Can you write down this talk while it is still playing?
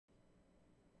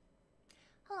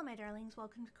Hello my darlings,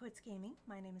 welcome to Quits Gaming.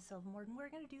 My name is Sylvan and we're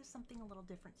going to do something a little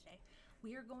different today.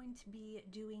 We are going to be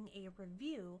doing a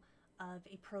review of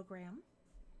a program,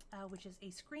 which is a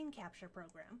screen capture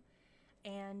program.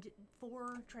 And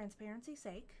for transparency's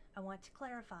sake, I want to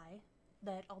clarify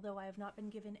that although I have not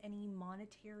been given any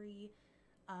monetary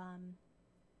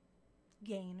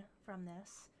gain from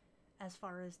this, as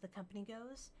far as the company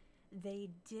goes,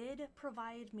 they did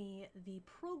provide me the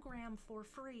program for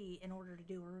free in order to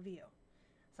do a review.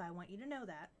 So I want you to know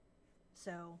that.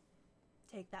 So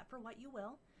take that for what you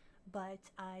will, but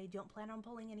I don't plan on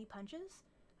pulling any punches.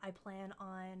 I plan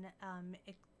on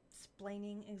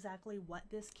explaining exactly what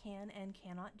this can and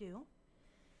cannot do.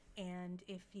 And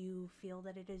if you feel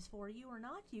that it is for you or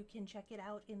not, you can check it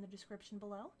out in the description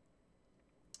below.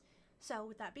 So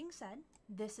with that being said,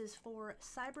 this is for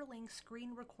CyberLink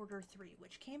Screen Recorder 3,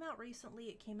 which came out recently.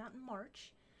 It came out in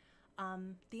March.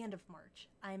 The end of March.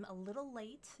 I'm a little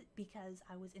late because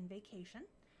I was in vacation,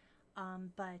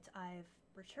 but I've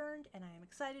returned and I am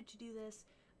excited to do this.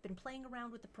 Been playing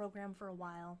around with the program for a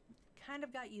while, kind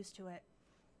of got used to it.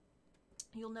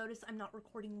 You'll notice I'm not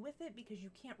recording with it because you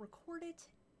can't record it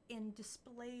and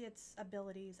display its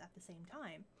abilities at the same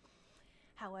time.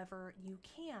 However, you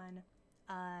can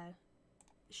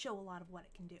show a lot of what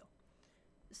it can do.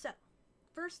 So,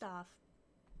 first off,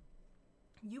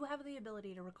 you have the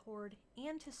ability to record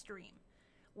and to stream,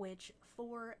 which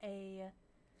for a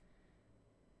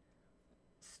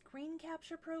screen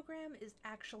capture program is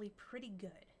actually pretty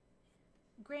good.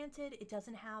 Granted, it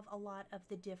doesn't have a lot of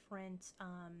the different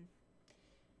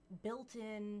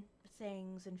built-in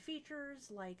things and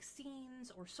features like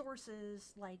scenes or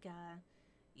sources like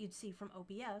you'd see from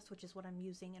OBS, which is what I'm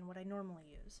using and what I normally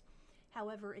use.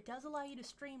 However, it does allow you to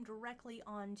stream directly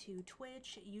onto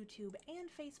Twitch, YouTube, and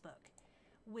Facebook,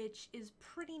 which is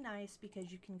pretty nice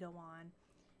because you can go on.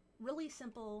 Really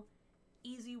simple,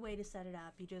 easy way to set it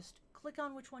up. You just click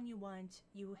on which one you want,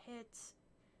 you hit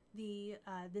the,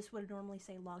 this would normally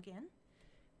say login.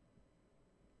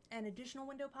 An additional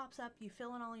window pops up, you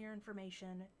fill in all your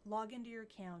information, log into your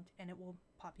account, and it will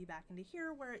pop you back into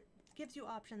here where it gives you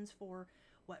options for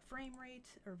what frame rate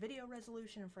or video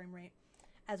resolution and frame rate,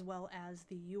 as well as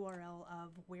the URL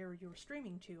of where you're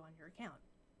streaming to on your account.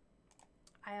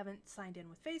 I haven't signed in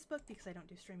with Facebook because I don't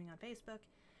do streaming on Facebook,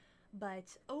 but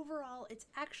overall it's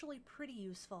actually pretty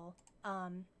useful.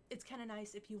 It's kind of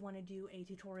nice if you want to do a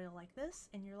tutorial like this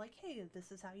and you're like, hey,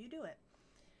 this is how you do it.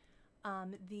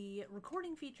 The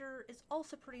recording feature is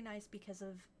also pretty nice because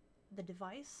of the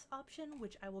device option,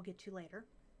 which I will get to later.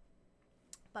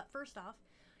 But first off,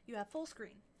 you have full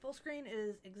screen. Full screen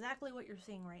is exactly what you're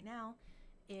seeing right now.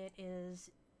 It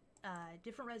is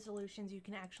different resolutions. You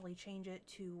can actually change it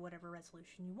to whatever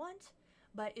resolution you want,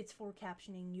 but it's for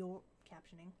capturing your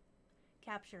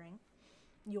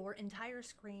entire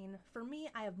screen. For me,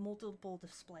 I have multiple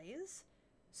displays,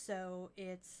 so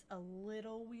it's a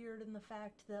little weird in the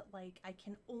fact that like I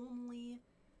can only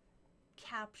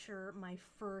capture my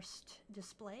first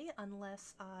display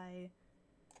unless I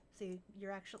see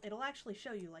it'll actually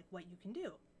show you like what you can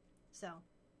do. So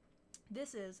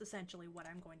this is essentially what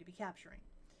I'm going to be capturing.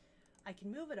 I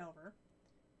can move it over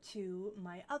to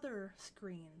my other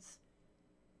screens,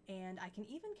 and I can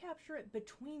even capture it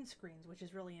between screens, which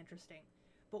is really interesting.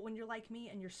 But when you're like me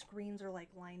and your screens are like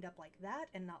lined up like that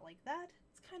and not like that,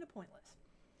 it's kind of pointless.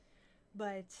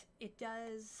 But it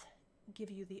does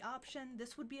give you the option.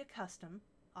 This would be a custom,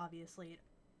 obviously. It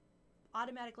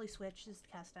automatically switches to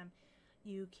custom.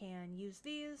 You can use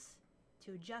these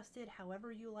to adjust it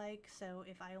however you like. So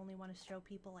if I only want to show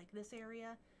people like this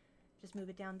area, just move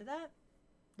it down to that.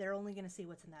 They're only going to see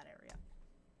what's in that area.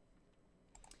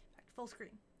 Back to full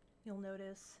screen. You'll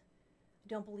notice, I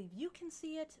don't believe you can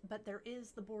see it, but there is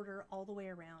the border all the way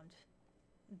around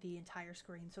the entire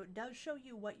screen. So it does show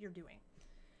you what you're doing.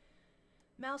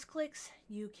 Mouse clicks,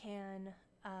 you can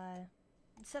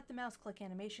set the mouse click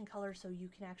animation color so you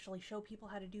can actually show people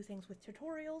how to do things with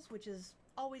tutorials, which is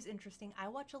always interesting. I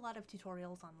watch a lot of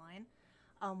tutorials online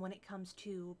when it comes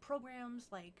to programs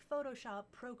like Photoshop,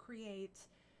 Procreate,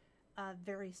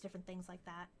 various different things like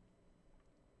that.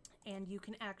 And you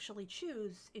can actually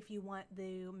choose if you want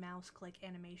the mouse click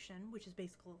animation, which is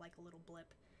basically like a little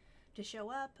blip, to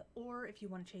show up, or if you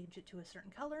want to change it to a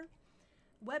certain color.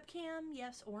 Webcam,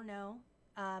 yes or no.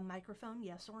 Microphone,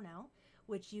 yes or no,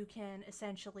 which you can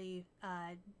essentially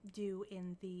do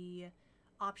in the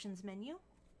options menu.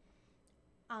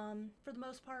 For the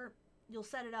most part, you'll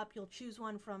set it up, you'll choose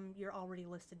one from your already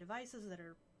listed devices that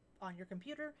are on your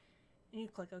computer, and you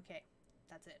click OK.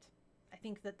 That's it. I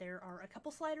think that there are a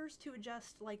couple sliders to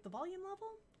adjust like the volume level,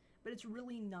 but it's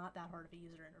really not that hard of a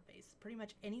user interface. Pretty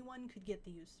much anyone could get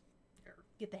or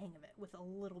get the hang of it with a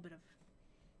little bit of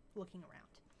looking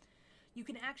around. You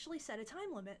can actually set a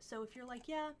time limit. So if you're like,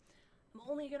 yeah, I'm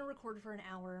only going to record for an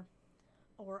hour,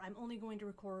 or I'm only going to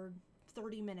record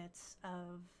 30 minutes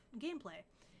of gameplay,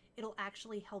 it'll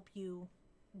actually help you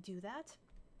do that.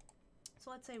 So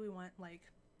let's say we want, like,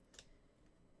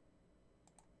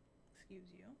 excuse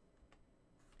you,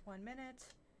 1 minute,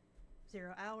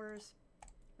 0 hours,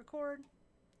 record,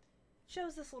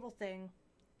 shows this little thing,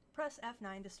 press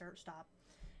F9 to start stop,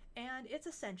 and it's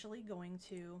essentially going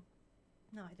to,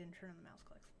 no, I didn't turn on the mouse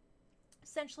clicks,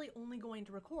 essentially only going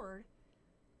to record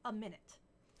a minute.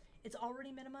 It's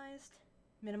already minimized,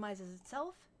 minimizes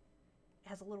itself, it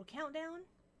has a little countdown,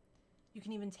 you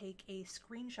can even take a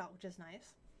screenshot, which is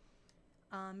nice.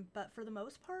 But for the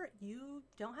most part, you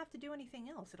don't have to do anything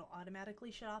else. It'll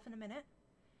automatically shut off in a minute,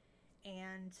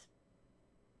 and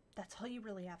that's all you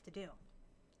really have to do.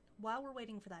 While we're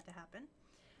waiting for that to happen,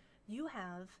 you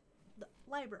have the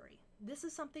library. This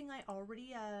is something I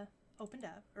already opened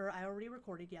up, or I already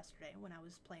recorded yesterday when I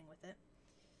was playing with it,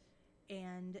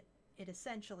 and it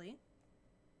essentially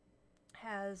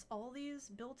has all these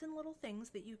built-in little things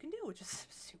that you can do, which is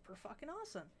super fucking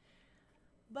awesome.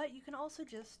 But you can also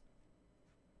just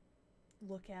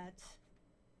look at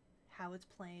how it's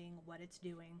playing, what it's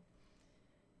doing.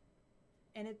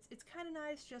 And it's kind of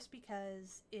nice just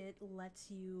because it lets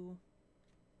you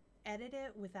edit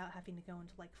it without having to go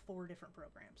into like 4 different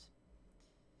programs.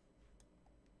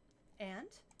 And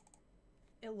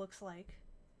it looks like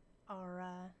our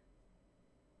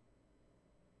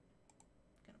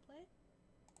gonna play?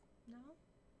 No?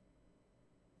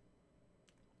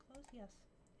 Close? Yes.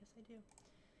 Yes, I do.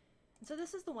 And so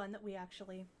this is the one that we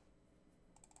actually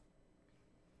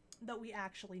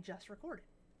just recorded.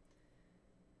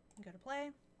 Go to play.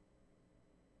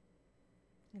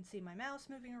 You can see my mouse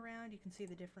moving around. You can see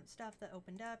the different stuff that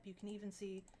opened up. You can even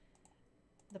see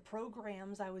the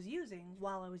programs I was using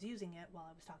while I was using it while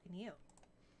I was talking to you.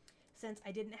 Since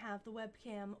I didn't have the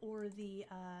webcam or the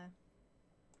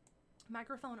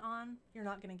microphone on, you're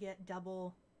not going to get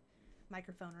double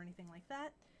microphone or anything like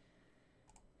that.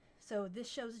 So this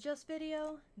shows just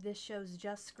video, this shows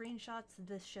just screenshots,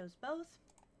 this shows both.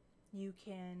 You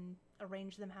can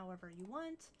arrange them however you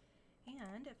want,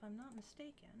 and if I'm not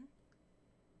mistaken,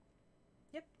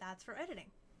 yep, that's for editing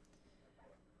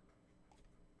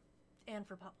and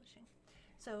for publishing.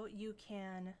 So you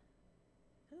can,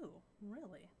 ooh,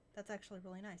 really? That's actually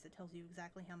really nice. It tells you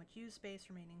exactly how much use space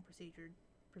remaining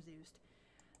produced.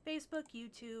 Facebook,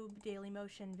 YouTube,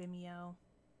 Dailymotion, Vimeo,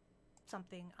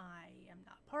 something I am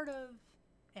not part of,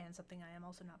 and something I am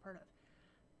also not part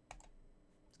of.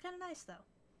 It's kind of nice though,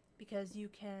 because you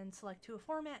can select to a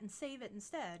format and save it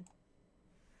instead.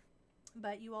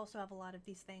 But you also have a lot of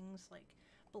these things like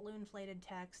balloon-flated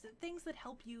text, things that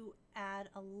help you add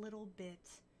a little bit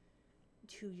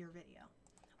to your video,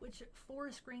 which for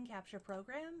a screen capture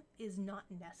program is not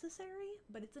necessary,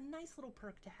 but it's a nice little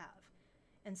perk to have,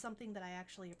 and something that I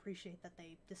actually appreciate that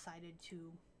they decided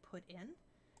to put in,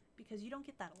 because you don't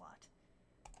get that a lot.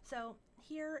 So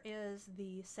here is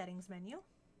the settings menu.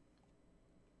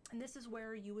 And this is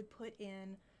where you would put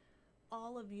in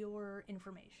all of your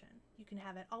information. You can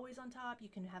have it always on top, you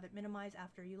can have it minimized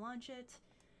after you launch it.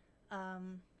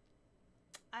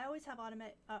 I always have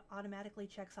automatically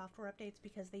check software updates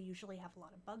because they usually have a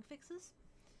lot of bug fixes.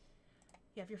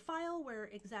 You have your file where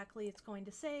exactly it's going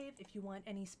to save, if you want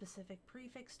any specific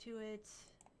prefix to it,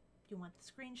 you want the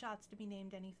screenshots to be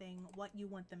named anything, what you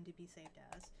want them to be saved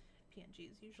as.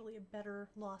 PNG is usually a better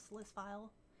lossless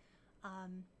file.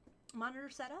 Monitor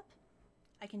setup,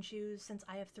 I can choose, since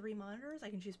I have 3 monitors, I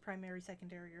can choose primary,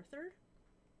 secondary, or third.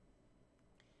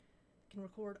 I can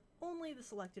record only the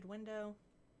selected window.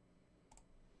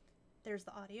 There's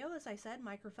the audio, as I said,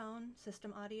 microphone,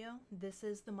 system audio. This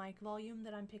is the mic volume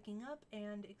that I'm picking up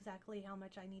and exactly how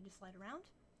much I need to slide around.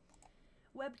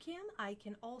 Webcam, I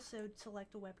can also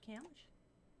select a webcam, which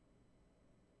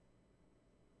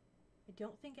I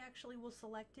don't think actually will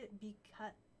select it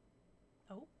because,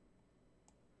 oh.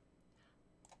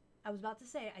 I was about to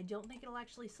say, I don't think it'll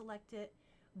actually select it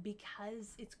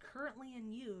because it's currently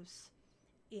in use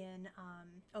in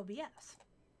OBS.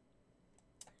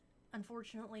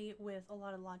 Unfortunately, with a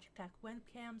lot of Logitech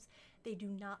webcams, they do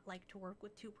not like to work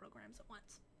with 2 programs at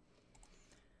once.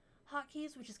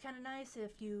 Hotkeys, which is kind of nice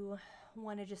if you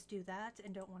want to just do that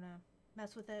and don't want to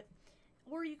mess with it.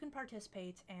 Or you can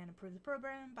participate and improve the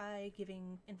program by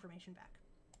giving information back.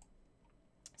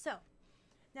 So,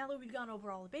 now that we've gone over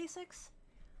all the basics,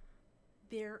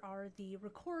 there are the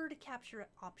record capture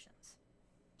options.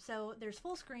 So there's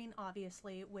full screen,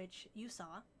 obviously, which you saw.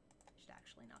 I should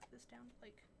actually knock this down to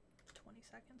like 20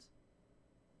 seconds.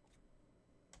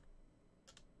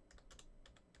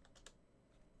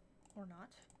 Or not.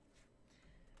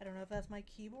 I don't know if that's my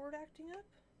keyboard acting up.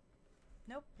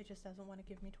 Nope, it just doesn't want to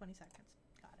give me 20 seconds.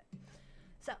 Got it.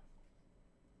 So,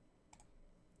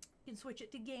 you can switch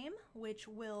it to game, which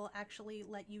will actually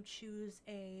let you choose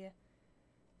a,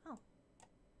 oh,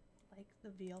 like the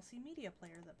VLC media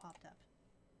player that popped up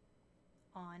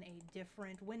on a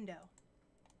different window.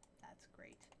 That's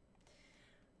great.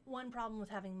 One problem with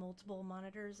having multiple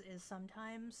monitors is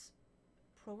sometimes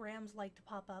programs like to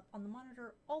pop up on the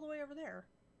monitor all the way over there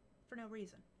for no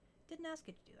reason. Didn't ask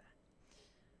it to do that.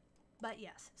 But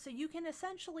yes, so you can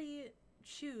essentially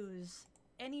choose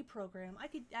any program. I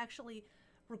could actually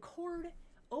record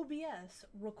OBS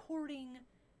recording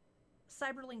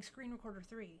CyberLink Screen Recorder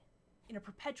 3 in a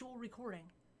perpetual recording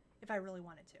if I really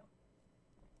wanted to.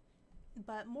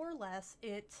 But more or less,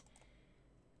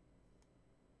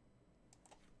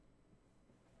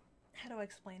 how do I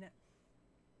explain it?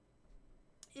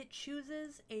 It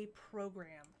chooses a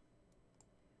program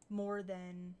more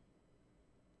than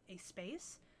a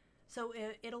space. So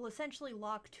it'll essentially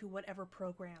lock to whatever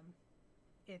program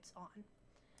it's on.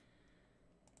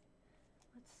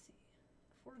 Let's see.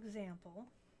 For example,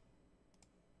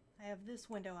 I have this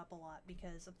window up a lot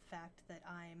because of the fact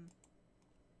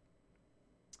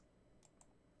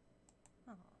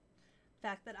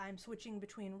that I'm switching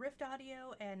between Rift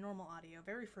audio and normal audio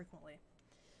very frequently.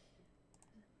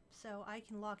 So I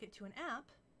can lock it to an app,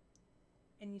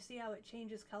 and you see how it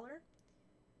changes color?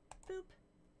 Boop.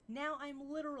 Now I'm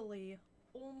literally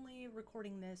only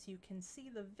recording this. You can see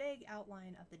the vague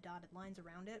outline of the dotted lines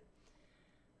around it.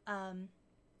 And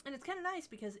it's kind of nice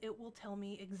because it will tell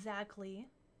me exactly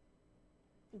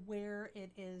where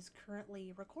it is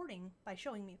currently recording by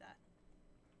showing me that.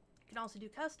 You can also do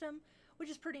custom, which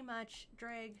is pretty much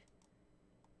drag,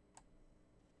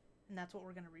 and that's what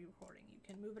we're going to be recording. You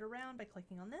can move it around by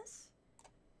clicking on this.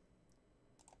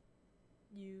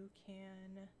 You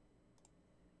can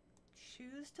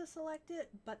choose to select it,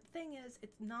 but the thing is,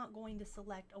 it's not going to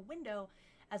select a window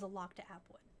as a lock to app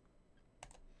would.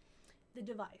 The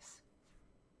device.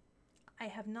 I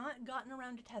have not gotten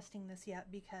around to testing this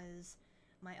yet because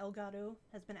my Elgato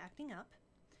has been acting up,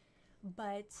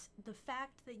 but the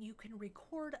fact that you can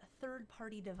record a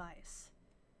third-party device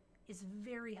is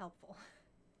very helpful.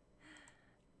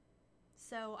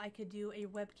 So I could do a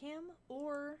webcam,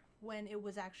 or when it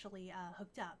was actually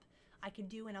hooked up, I could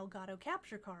do an Elgato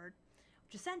capture card,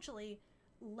 which essentially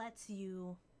lets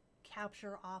you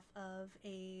capture off of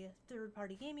a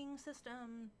third-party gaming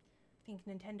system, I think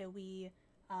Nintendo Wii,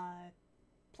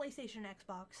 PlayStation,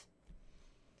 Xbox.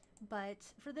 But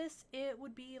for this, it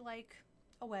would be like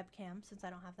a webcam, since I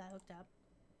don't have that hooked up.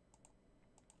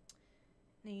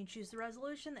 Then you choose the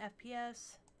resolution, the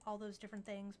FPS, all those different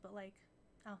things, but like,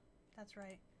 oh, that's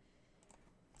right.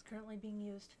 It's currently being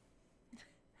used.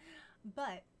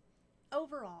 But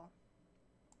overall,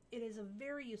 it is a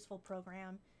very useful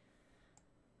program.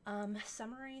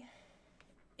 Summary,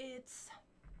 it's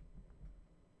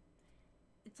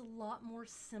a lot more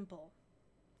simple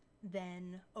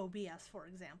than OBS, for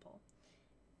example.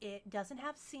 It doesn't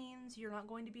have scenes. You're not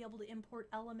going to be able to import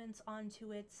elements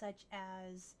onto it, such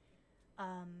as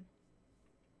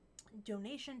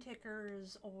donation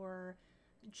tickers or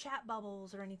chat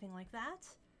bubbles or anything like that.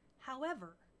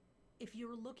 However, if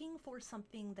you're looking for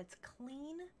something that's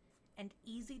clean and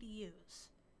easy to use,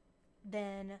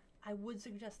 then I would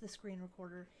suggest the screen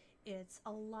recorder. It's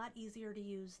a lot easier to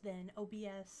use than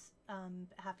OBS,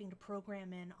 having to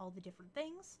program in all the different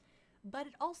things, but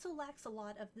it also lacks a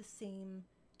lot of the same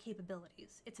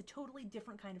capabilities. It's a totally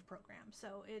different kind of program,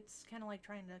 so it's kind of like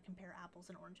trying to compare apples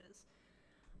and oranges.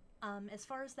 As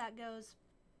far as that goes,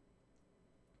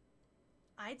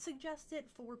 I'd suggest it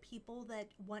for people that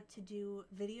want to do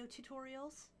video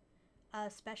tutorials,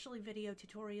 especially video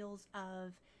tutorials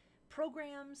of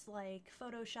programs like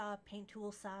Photoshop, Paint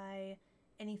Tool,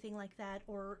 anything like that,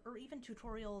 or even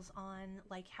tutorials on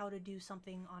like how to do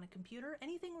something on a computer,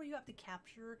 anything where you have to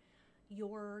capture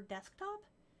your desktop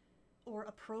or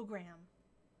a program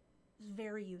is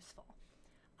very useful.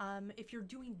 If you're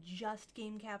doing just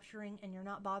game capturing and you're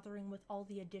not bothering with all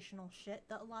the additional shit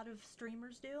that a lot of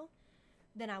streamers do,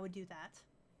 then I would do that.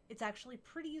 It's actually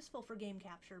pretty useful for game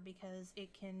capture because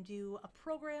it can do a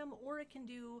program or it can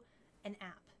do an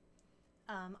app.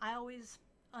 I always,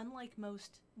 unlike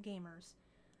most gamers,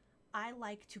 I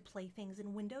like to play things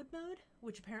in windowed mode,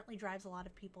 which apparently drives a lot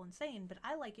of people insane, but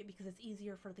I like it because it's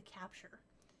easier for the capture.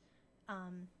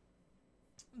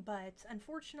 But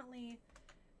unfortunately,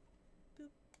 boop,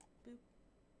 boop.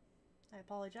 I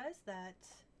apologize, that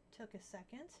took a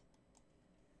second.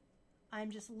 I'm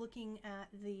just looking at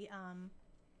the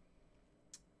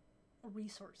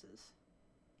resources.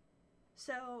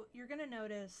 So you're going to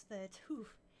notice that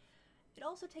it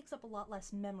also takes up a lot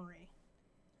less memory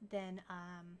than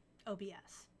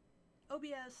OBS.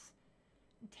 OBS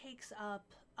takes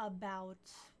up about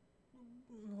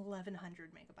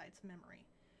 1100 megabytes of memory.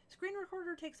 Screen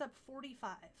Recorder takes up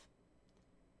 45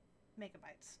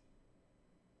 megabytes.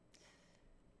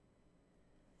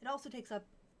 It also takes up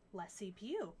less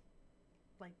CPU,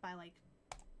 like by like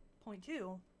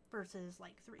 0.2 versus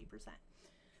like 3%.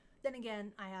 Then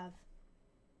again, I have.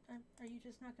 Are you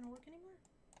just not going to work anymore?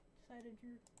 Decided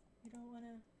you don't want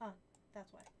to. Ah,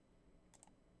 that's why.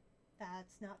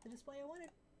 That's not the display I wanted.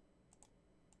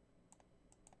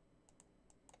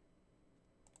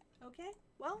 Okay,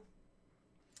 well.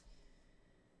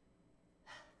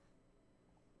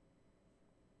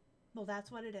 Well,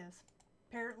 that's what it is.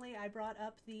 Apparently, I brought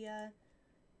up the.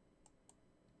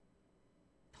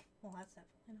 Well, that's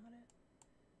definitely not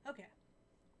it. Okay.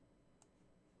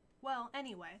 Well,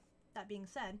 anyway, that being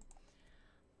said,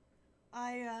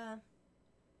 I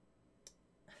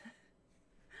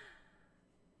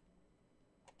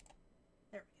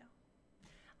there we go.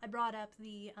 I brought up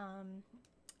the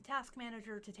task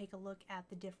manager to take a look at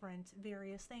the different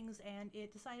various things, and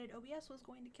it decided OBS was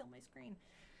going to kill my screen,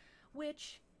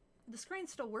 which the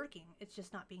screen's still working. It's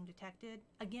just not being detected.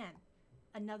 Again,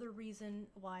 another reason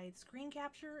why screen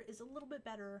capture is a little bit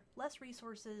better, less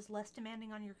resources, less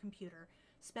demanding on your computer,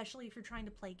 especially if you're trying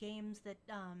to play games that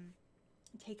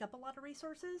take up a lot of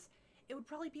resources. It would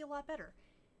probably be a lot better.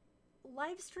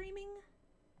 Live streaming,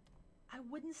 I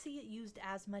wouldn't see it used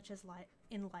as much as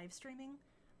in live streaming.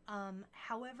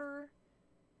 However,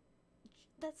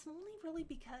 that's only really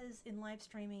because in live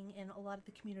streaming, in a lot of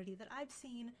the community that I've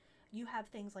seen, you have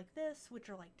things like this, which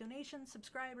are like donations,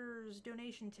 subscribers,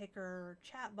 donation ticker,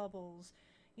 chat bubbles,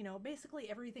 you know, basically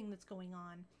everything that's going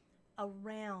on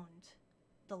around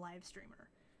the live streamer.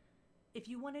 If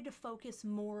you wanted to focus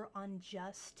more on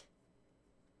just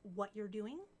what you're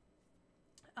doing,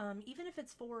 even if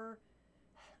it's for,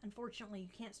 unfortunately, you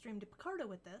can't stream to Picardo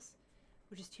with this,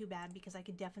 which is too bad because I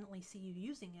could definitely see you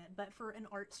using it, but for an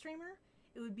art streamer,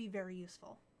 it would be very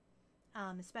useful,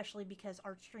 especially because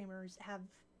art streamers have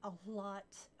a lot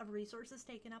of resources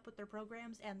taken up with their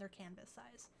programs and their canvas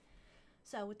size.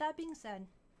 So with that being said,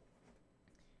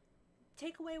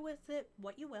 take away with it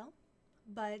what you will,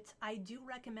 but I do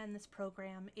recommend this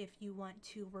program if you want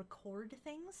to record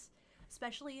things,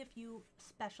 especially if you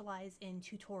specialize in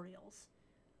tutorials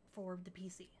for the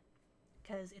PC,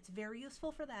 because it's very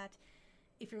useful for that.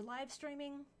 If you're live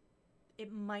streaming,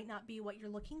 it might not be what you're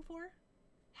looking for.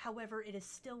 However, it is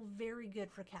still very good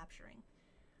for capturing.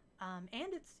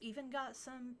 And it's even got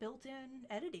some built-in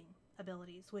editing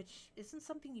abilities, which isn't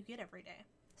something you get every day.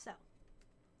 So,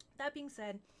 that being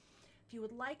said, if you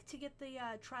would like to get the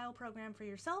trial program for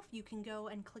yourself, you can go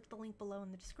and click the link below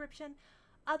in the description.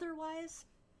 Otherwise,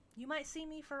 you might see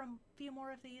me for a few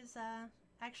more of these. I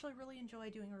actually really enjoy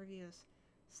doing reviews.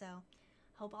 So,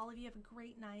 hope all of you have a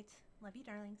great night. Love you,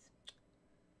 darlings.